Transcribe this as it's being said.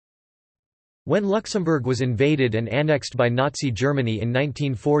When Luxembourg was invaded and annexed by Nazi Germany in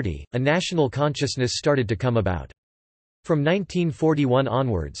 1940, a national consciousness started to come about. From 1941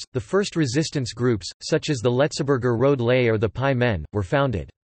 onwards, the first resistance groups, such as the Letzeburger Road Lay or the Pi Men, were founded.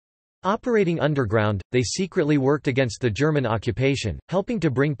 Operating underground, they secretly worked against the German occupation, helping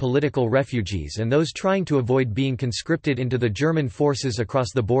to bring political refugees and those trying to avoid being conscripted into the German forces across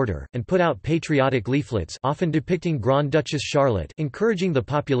the border, and put out patriotic leaflets often depicting Grand Duchess Charlotte, encouraging the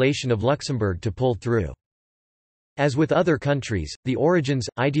population of Luxembourg to pull through. As with other countries, the origins,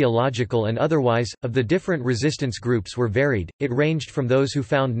 ideological and otherwise, of the different resistance groups were varied. It ranged from those who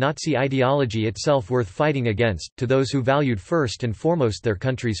found Nazi ideology itself worth fighting against, to those who valued first and foremost their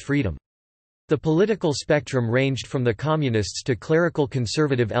country's freedom. The political spectrum ranged from the communists to clerical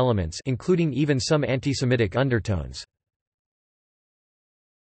conservative elements, including even some anti-Semitic undertones.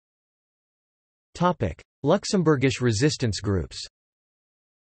 Luxembourgish resistance groups.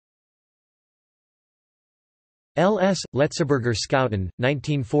 LS, Letzeburger Scouten,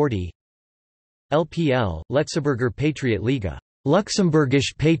 1940. LPL, Letzeburger Patriot Liga,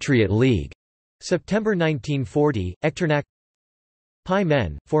 Luxembourgisch Patriot League, September 1940, Echternach. Pi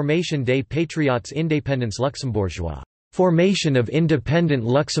Men, Formation des Patriotes Indépendants Luxembourgeois, Formation of Independent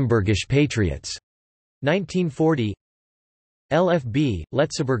Luxembourgish Patriots, 1940. LFB,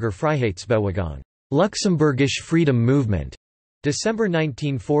 Letzeburger Freiheitsbewegung, Luxembourgisch Freedom Movement, December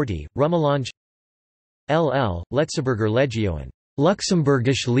 1940, Rummelange. LL, Letzeburger Legionen,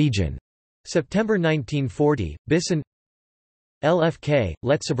 Luxembourgisch Legion, September 1940, Bissen. LFK,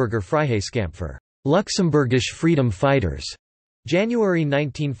 Letzeburger Freiheitskämpfer, Luxembourgisch Freedom Fighters, January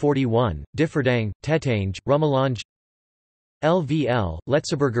 1941, Differdang, Tetange, Rummelange. LVL,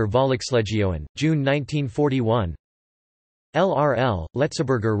 Letzeburger Volkslegionen, June 1941. LRL,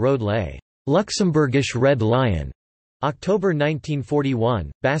 Letzeburger Road Lay, Luxembourgisch Red Lion, October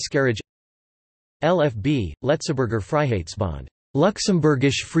 1941, Baskerage. LFB, Letzeburger Freiheitsbond,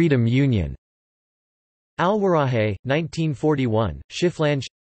 Luxembourgisch Freedom Union. Alwarahe, 1941, Schifflange.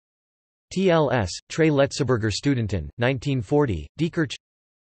 TLS, Tre Letzeburger Studenten, 1940, Diekirch.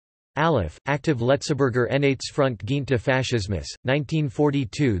 Aleph, Active Letzeburger Einheitsfront gegen Faschismus,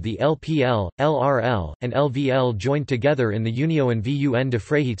 1942. The LPL, LRL, and LVL joined together in the Union VUN de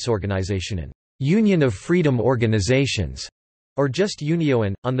Freiheitsorganisationen, Union of Freedom Organizations, or just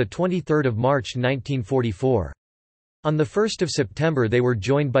Union, on 23 March 1944. On 1 September they were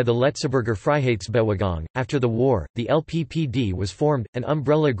joined by the Letzeburger Freiheitsbewegung. After the war, the LPPD was formed, an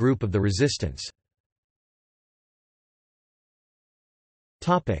umbrella group of the resistance.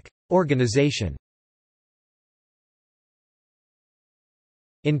 Organization.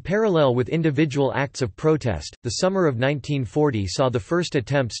 In parallel with individual acts of protest, the summer of 1940 saw the first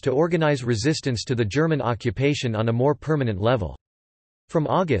attempts to organize resistance to the German occupation on a more permanent level. From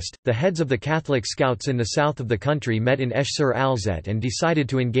August, the heads of the Catholic Scouts in the south of the country met in Esch-sur-Alzette and decided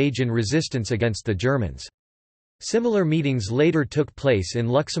to engage in resistance against the Germans. Similar meetings later took place in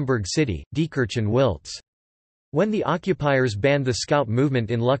Luxembourg City, Diekirch and Wiltz. When the occupiers banned the Scout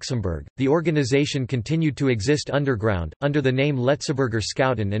movement in Luxembourg, the organization continued to exist underground, under the name Letzeburger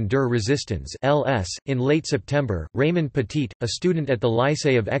Scouten und der Resistance (LS). In late September, Raymond Petit, a student at the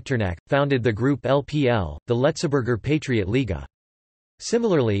Lycée of Echternach, founded the group LPL, the Letzeburger Patriot Liga.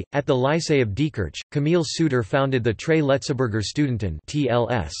 Similarly, at the Lycée of Diekirch, Camille Suter founded the Tre Letzeburger Studenten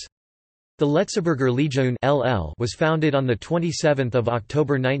 (TLS). The Letzeburger Legion (LL) was founded on 27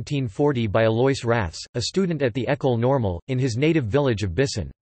 October 1940 by Alois Raths, a student at the École Normale, in his native village of Bissen.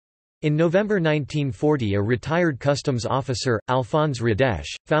 In November 1940 a retired customs officer, Alphonse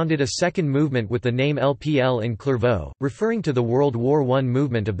Radesh, founded a second movement with the name LPL in Clairvaux, referring to the World War I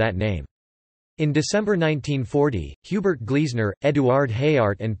movement of that name. In December 1940, Hubert Gleisner, Eduard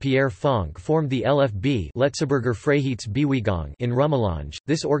Hayart and Pierre Fonck formed the LFB Letzeburger Freiheitsbewegung in Rummelange.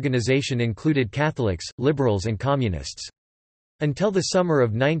 This organization included Catholics, liberals and communists. Until the summer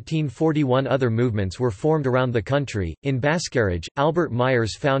of 1941 other movements were formed around the country. In Baskerage, Albert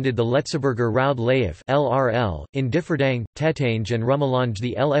Myers founded the Letzeburger Raude Leif (LRL), in Differdang, Tetange and Rummelange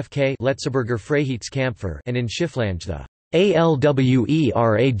the LFK Letzeburger Freiheitskämpfer and in Schifflange the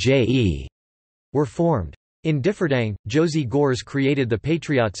ALWERAJE were formed. In Differdang, Josie Gores created the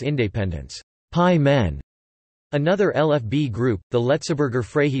Patriots Indépendants Pi Men. Another LFB group, the Letzeburger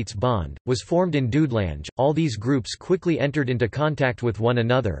Freiheitsbond, was formed in Dudelange. All these groups quickly entered into contact with one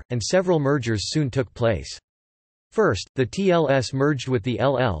another, and several mergers soon took place. First, the TLS merged with the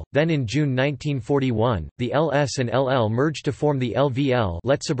LL, then in June 1941, the LS and LL merged to form the LVL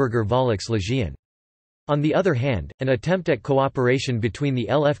Letzeburger Volkslegion. On the other hand, an attempt at cooperation between the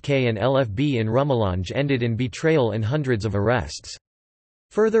LFK and LFB in Rummelange ended in betrayal and hundreds of arrests.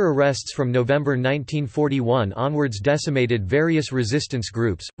 Further arrests from November 1941 onwards decimated various resistance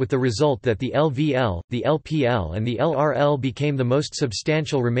groups, with the result that the LVL, the LPL and the LRL became the most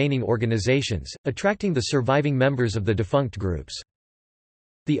substantial remaining organizations, attracting the surviving members of the defunct groups.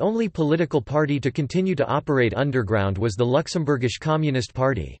 The only political party to continue to operate underground was the Luxembourgish Communist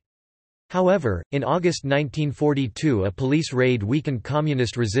Party. However, in August 1942 a police raid weakened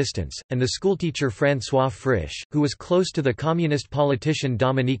communist resistance, and the schoolteacher François Frisch, who was close to the communist politician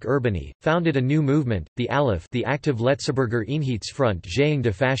Dominique Urbani, founded a new movement, the ALEF, the Active Letzebürger Einheitsfront gegen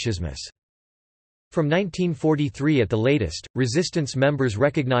den Faschismus. From 1943 at the latest, resistance members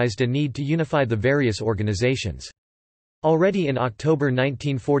recognized a need to unify the various organizations. Already in October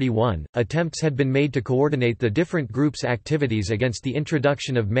 1941, attempts had been made to coordinate the different groups' activities against the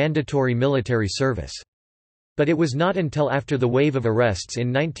introduction of mandatory military service. But it was not until after the wave of arrests in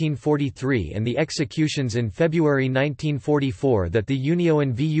 1943 and the executions in February 1944 that the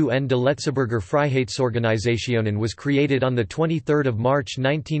Union VUN de Letzebürger Freiheitsorganisationen was created on 23 March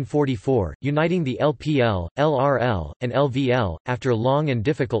 1944, uniting the LPL, LRL, and LVL, after long and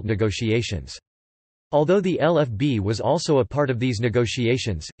difficult negotiations. Although the LFB was also a part of these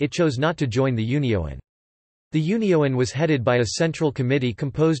negotiations, it chose not to join the Union. The Union was headed by a central committee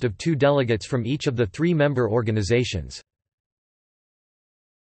composed of 2 delegates from each of the 3 member organizations.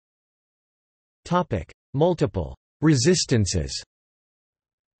 Multiple resistances.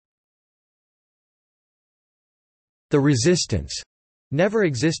 The resistance never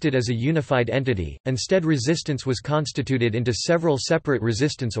existed as a unified entity, instead resistance was constituted into several separate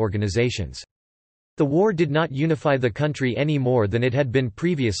resistance organizations. The war did not unify the country any more than it had been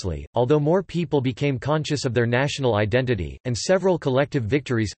previously, although more people became conscious of their national identity, and several collective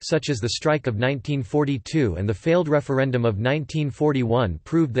victories, such as the strike of 1942 and the failed referendum of 1941,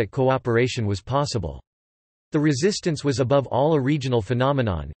 proved that cooperation was possible. The resistance was above all a regional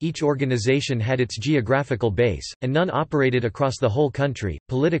phenomenon, each organization had its geographical base, and none operated across the whole country.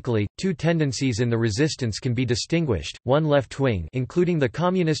 Politically, 2 tendencies in the resistance can be distinguished, one left-wing including the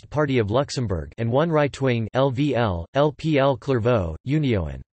Communist Party of Luxembourg and one right-wing LVL, LPL Clairvaux,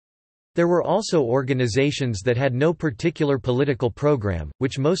 Union. There were also organizations that had no particular political program,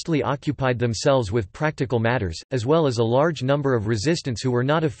 which mostly occupied themselves with practical matters, as well as a large number of resistants who were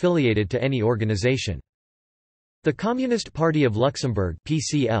not affiliated to any organization. The Communist Party of Luxembourg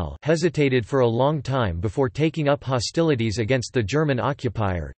 (PCL) hesitated for a long time before taking up hostilities against the German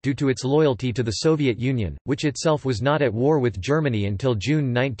occupier, due to its loyalty to the Soviet Union, which itself was not at war with Germany until June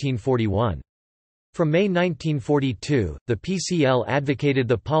 1941. From May 1942, the PCL advocated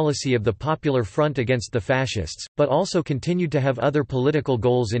the policy of the Popular Front against the Fascists, but also continued to have other political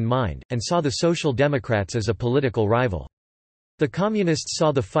goals in mind, and saw the Social Democrats as a political rival. The Communists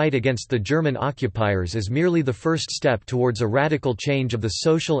saw the fight against the German occupiers as merely the first step towards a radical change of the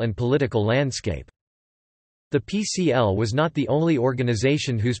social and political landscape. The PCL was not the only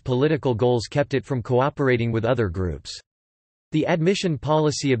organization whose political goals kept it from cooperating with other groups. The admission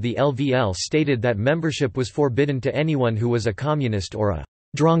policy of the LVL stated that membership was forbidden to anyone who was a communist or a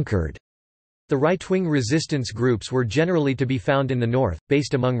drunkard. The right-wing resistance groups were generally to be found in the north,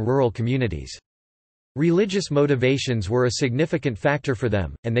 based among rural communities. Religious motivations were a significant factor for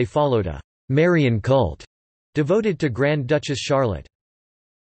them, and they followed a Marian cult devoted to Grand Duchess Charlotte.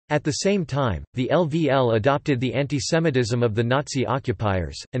 At the same time, the LVL adopted the antisemitism of the Nazi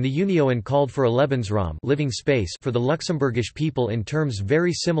occupiers, and the Union called for a Lebensraum, living space for the Luxembourgish people in terms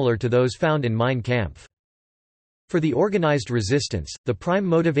very similar to those found in Mein Kampf. For the organized resistance, the prime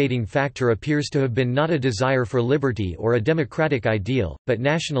motivating factor appears to have been not a desire for liberty or a democratic ideal, but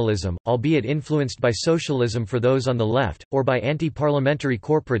nationalism, albeit influenced by socialism for those on the left, or by anti-parliamentary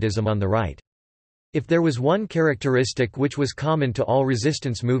corporatism on the right. If there was one characteristic which was common to all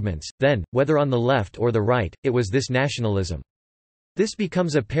resistance movements, then, whether on the left or the right, it was this nationalism. This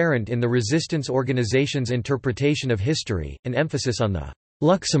becomes apparent in the resistance organization's interpretation of history, an emphasis on the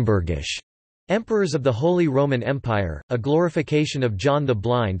Luxembourgish emperors of the Holy Roman Empire, a glorification of John the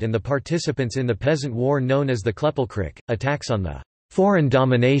Blind and the participants in the peasant war known as the Klepelkrieg, attacks on the foreign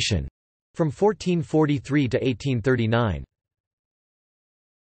domination from 1443 to 1839.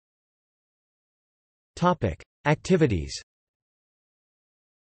 Activities.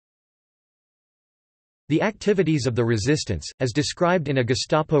 The activities of the resistance, as described in a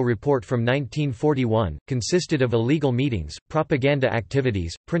Gestapo report from 1941, consisted of illegal meetings, propaganda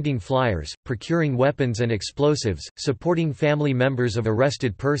activities, printing flyers, procuring weapons and explosives, supporting family members of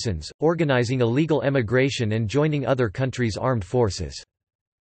arrested persons, organizing illegal emigration and joining other countries' armed forces.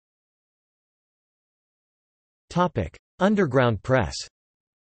 Underground press.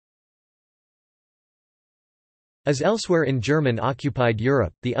 As elsewhere in German-occupied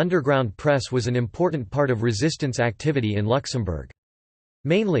Europe, the underground press was an important part of resistance activity in Luxembourg.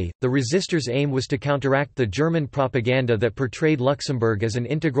 Mainly, the resistors' aim was to counteract the German propaganda that portrayed Luxembourg as an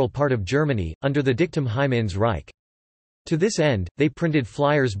integral part of Germany, under the dictum Heim ins Reich. To this end, they printed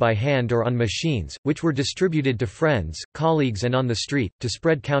flyers by hand or on machines, which were distributed to friends, colleagues and on the street, to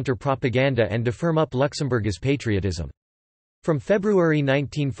spread counter-propaganda and to firm up Luxembourg's patriotism. From February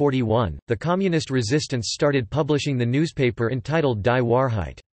 1941, the Communist Resistance started publishing the newspaper entitled Die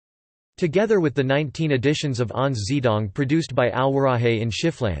Wahrheit. Together with the 19 editions of Ons Zeitung produced by Alwarahe in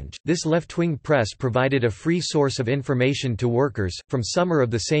Schifflange, this left-wing press provided a free source of information to workers. From summer of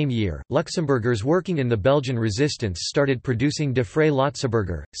the same year, Luxembourgers working in the Belgian resistance started producing De Vrij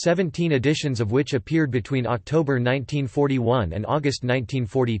Lotseburger, 17 editions of which appeared between October 1941 and August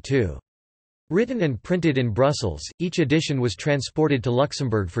 1942. Written and printed in Brussels, each edition was transported to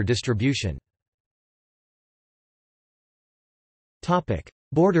Luxembourg for distribution.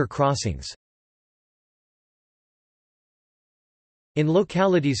 Border crossings. In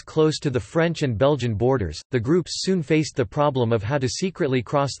localities close to the French and Belgian borders, the groups soon faced the problem of how to secretly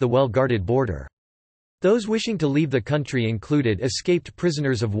cross the well-guarded border. Those wishing to leave the country included escaped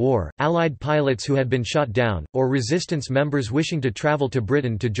prisoners of war, Allied pilots who had been shot down, or resistance members wishing to travel to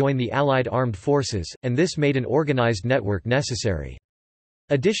Britain to join the Allied armed forces, and this made an organized network necessary.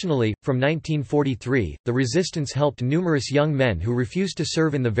 Additionally, from 1943, the resistance helped numerous young men who refused to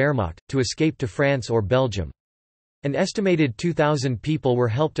serve in the Wehrmacht, to escape to France or Belgium. An estimated 2,000 people were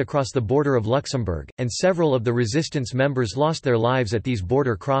helped across the border of Luxembourg, and several of the resistance members lost their lives at these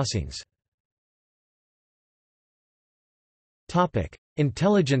border crossings.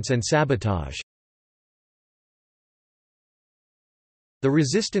 Intelligence and sabotage. The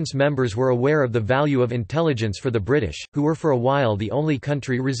resistance members were aware of the value of intelligence for the British, who were for a while the only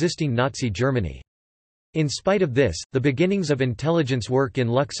country resisting Nazi Germany. In spite of this, the beginnings of intelligence work in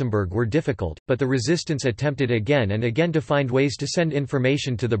Luxembourg were difficult, but the resistance attempted again and again to find ways to send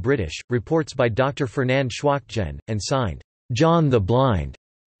information to the British. Reports by Dr. Fernand Schwachtgen, and signed, John the Blind,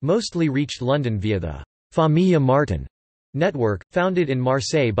 mostly reached London via the Familia Martin network, founded in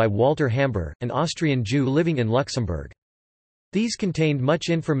Marseille by Walter Hamber, an Austrian Jew living in Luxembourg. These contained much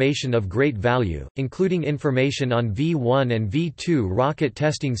information of great value, including information on V-1 and V-2 rocket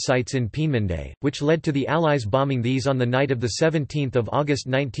testing sites in Peenemünde, which led to the Allies bombing these on the night of 17 August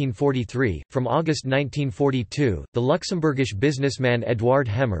 1943. From August 1942, the Luxembourgish businessman Edouard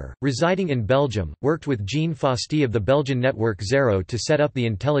Hemmer, residing in Belgium, worked with Jean Fausti of the Belgian network Zero to set up the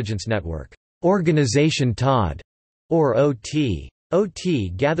intelligence network, Organisation Todd, or OT. OT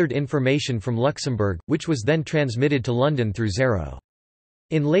gathered information from Luxembourg, which was then transmitted to London through Zero.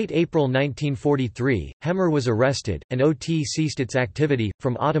 In late April 1943, Hemmer was arrested, and OT ceased its activity.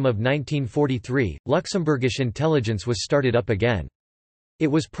 From autumn of 1943, Luxembourgish intelligence was started up again. It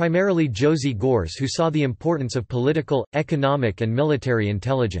was primarily José Gors who saw the importance of political, economic and military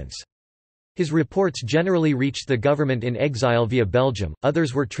intelligence. His reports generally reached the government in exile via Belgium,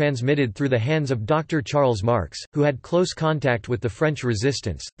 others were transmitted through the hands of Dr. Charles Marx, who had close contact with the French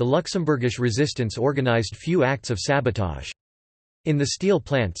resistance. The Luxembourgish resistance organized few acts of sabotage. In the steel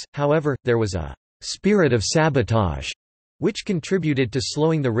plants, however, there was a spirit of sabotage, which contributed to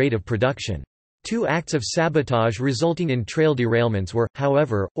slowing the rate of production. 2 acts of sabotage resulting in trail derailments were,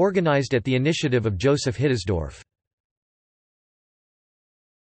 however, organized at the initiative of Joseph Hittersdorf.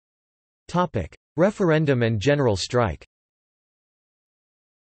 Referendum and general strike.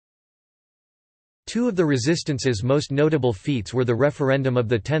 2 of the resistance's most notable feats were the referendum of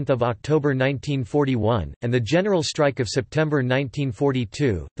 10 October 1941, and the general strike of September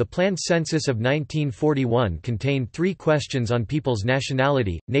 1942. The planned census of 1941 contained 3 questions on people's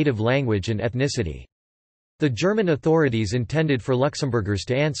nationality, native language and ethnicity. The German authorities intended for Luxembourgers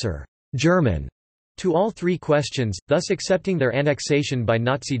to answer German to all 3 questions, thus accepting their annexation by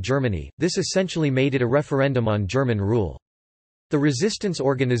Nazi Germany. This essentially made it a referendum on German rule. The resistance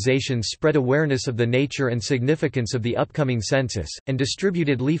organizations spread awareness of the nature and significance of the upcoming census, and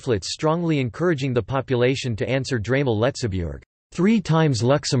distributed leaflets strongly encouraging the population to answer Dreimal Letzeburg, 3 times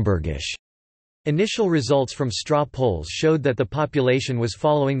Luxembourgish. Initial results from straw polls showed that the population was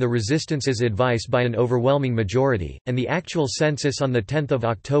following the resistance's advice by an overwhelming majority, and the actual census on 10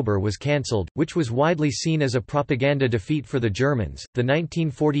 October was cancelled, which was widely seen as a propaganda defeat for the Germans. The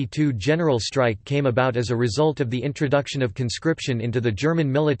 1942 general strike came about as a result of the introduction of conscription into the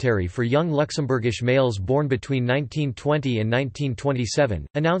German military for young Luxembourgish males born between 1920 and 1927,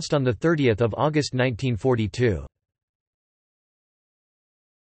 announced on 30 August 1942.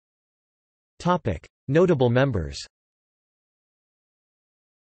 Notable members.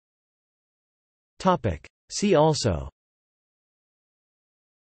 See also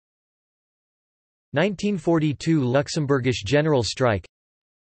 1942 Luxembourgish general strike,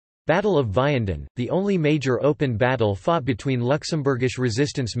 Battle of Vianden, the only major open battle fought between Luxembourgish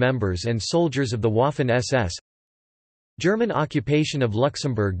resistance members and soldiers of the Waffen-SS, German occupation of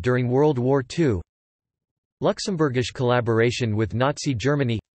Luxembourg during World War II, Luxembourgish collaboration with Nazi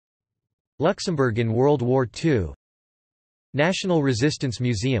Germany, Luxembourg in World War II, National Resistance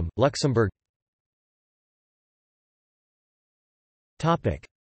Museum, Luxembourg.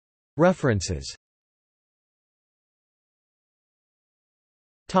 References.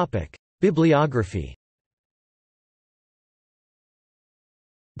 Bibliography.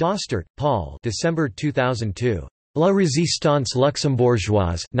 Dostert, Paul. December 2002. La Résistance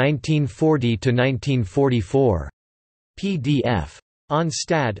luxembourgeoise, 1940–1944. PDF. On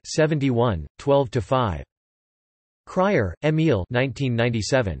Stad, 71, 12–5. Kreyer, Emile.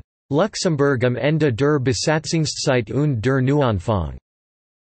 1997. Luxembourg am Ende der Besatzungszeit und der Neuanfang.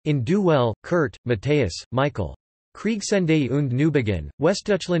 In Duell, Kurt, Matthias, Michael. Kriegsende und Neubeginn,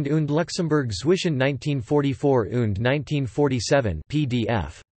 Westdeutschland und Luxemburg zwischen 1944 und 1947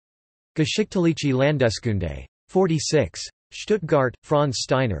 PDF. Geschichtliche Landeskunde. 46. Stuttgart, Franz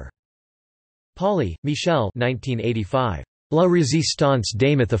Steiner. Pauli, Michel. 1985. La Résistance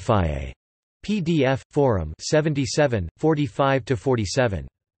démythifiée. PDF, Forum 77, 45–47.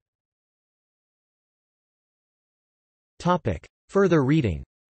 Further reading.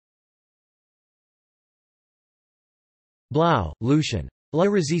 Blau, Lucien. La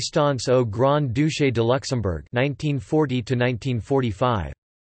Résistance au Grand Duché de Luxembourg 1940–1945.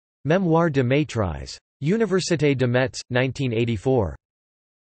 Mémoire de maîtrise. Université de Metz, 1984.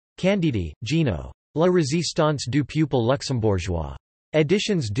 Candidi, Gino. La Résistance du peuple luxembourgeois.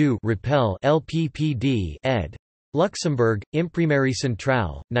 Éditions du Rappel LPPD ed. Luxembourg, Imprimerie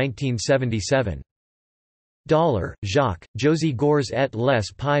Centrale, 1977. Dollar, Jacques, Josie Gors et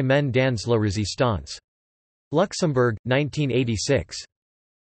les Pi Men dans la Résistance. Luxembourg, 1986.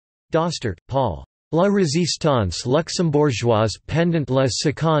 Dostert, Paul. La Résistance luxembourgeoise pendant la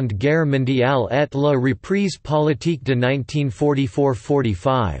Seconde Guerre mondiale et la reprise politique de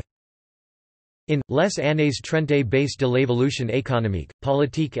 1944–45. In Les années 30 base de l'évolution économique,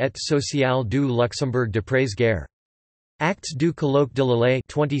 politique et sociale du Luxembourg d'après-guerre. Actes du colloque de l'Alais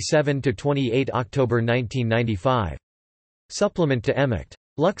 27–28 October 1995. Supplement to Emicht.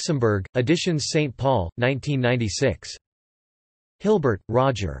 Luxembourg, Editions St. Paul, 1996. Hilbert,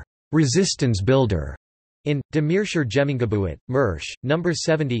 Roger. Resistance Builder. In De Meerscher Gemeingebuit, Mersch, No.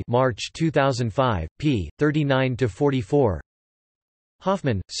 70, March 2005, p. 39–44.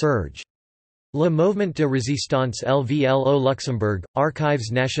 Hoffmann, Serge. Le Mouvement de Résistance LVL au Luxembourg,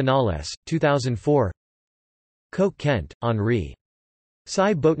 Archives Nationales, 2004. Koch Kent, Henri.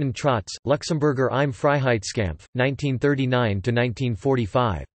 Sie Boten Trotz, Luxemburger im Freiheitskampf,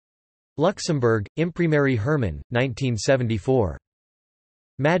 1939–1945. Luxembourg, Imprimerie Hermann, 1974.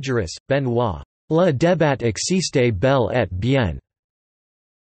 Majoris, Benoît. Le débat existe bel et bien.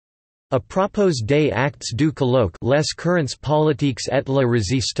 À propos des actes du colloque les courants politiques et la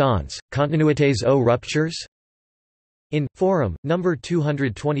résistance, continuités aux ruptures? In Forum, No.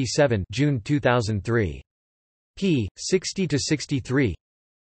 227, June 2003. p. 60–63.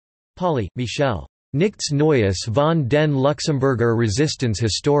 Pauli, Michel. Nichts Neues von den Luxemburger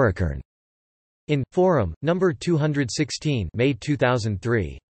Resistenzhistorikern. In Forum, No. 216, May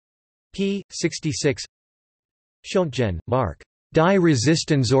 2003. p. 66. Schontgen, Mark. Die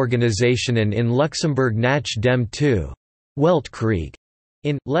Resistenzorganisationen in Luxembourg nach dem II. Weltkrieg.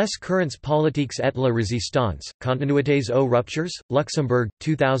 In Les courants politiques et la résistance, continuités aux ruptures, Luxembourg,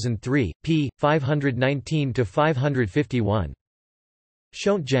 2003, p. 519–551.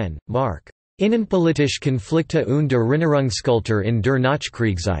 Schontgen, Mark. Innenpolitische Konflikte und Erinnerungskultur in der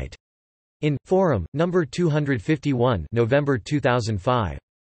Nachkriegszeit. In Forum, No. 251, November 2005.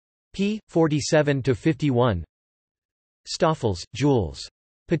 p. 47–51. Stoffels, Jules.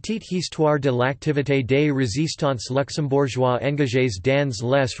 Petite histoire de l'activité des résistants luxembourgeois engagés dans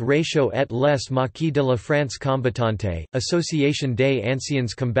les ratios et les maquis de la France combattante, Association des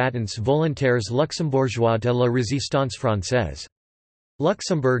anciens combattants volontaires luxembourgeois de la résistance française.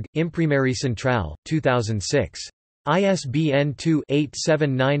 Luxembourg, Imprimerie Centrale, 2006. ISBN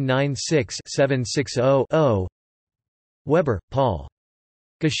 2-87996-760-0. Weber, Paul.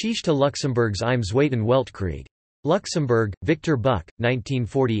 Geschichte Luxemburgs im Zweiten Weltkrieg. Luxembourg, Victor Buck,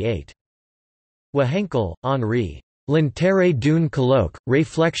 1948. Wahenkel, Henri. L'intérêt d'un colloque,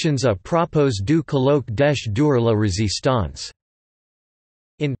 Réflexions à propos du colloque des dur la résistance.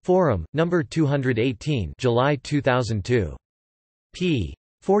 In Forum, No. 218, July 2002. p.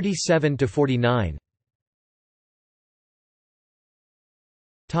 47–49.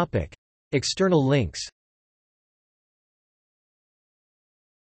 External links.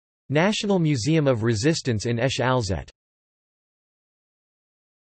 National Museum of Resistance in Esch Alzette.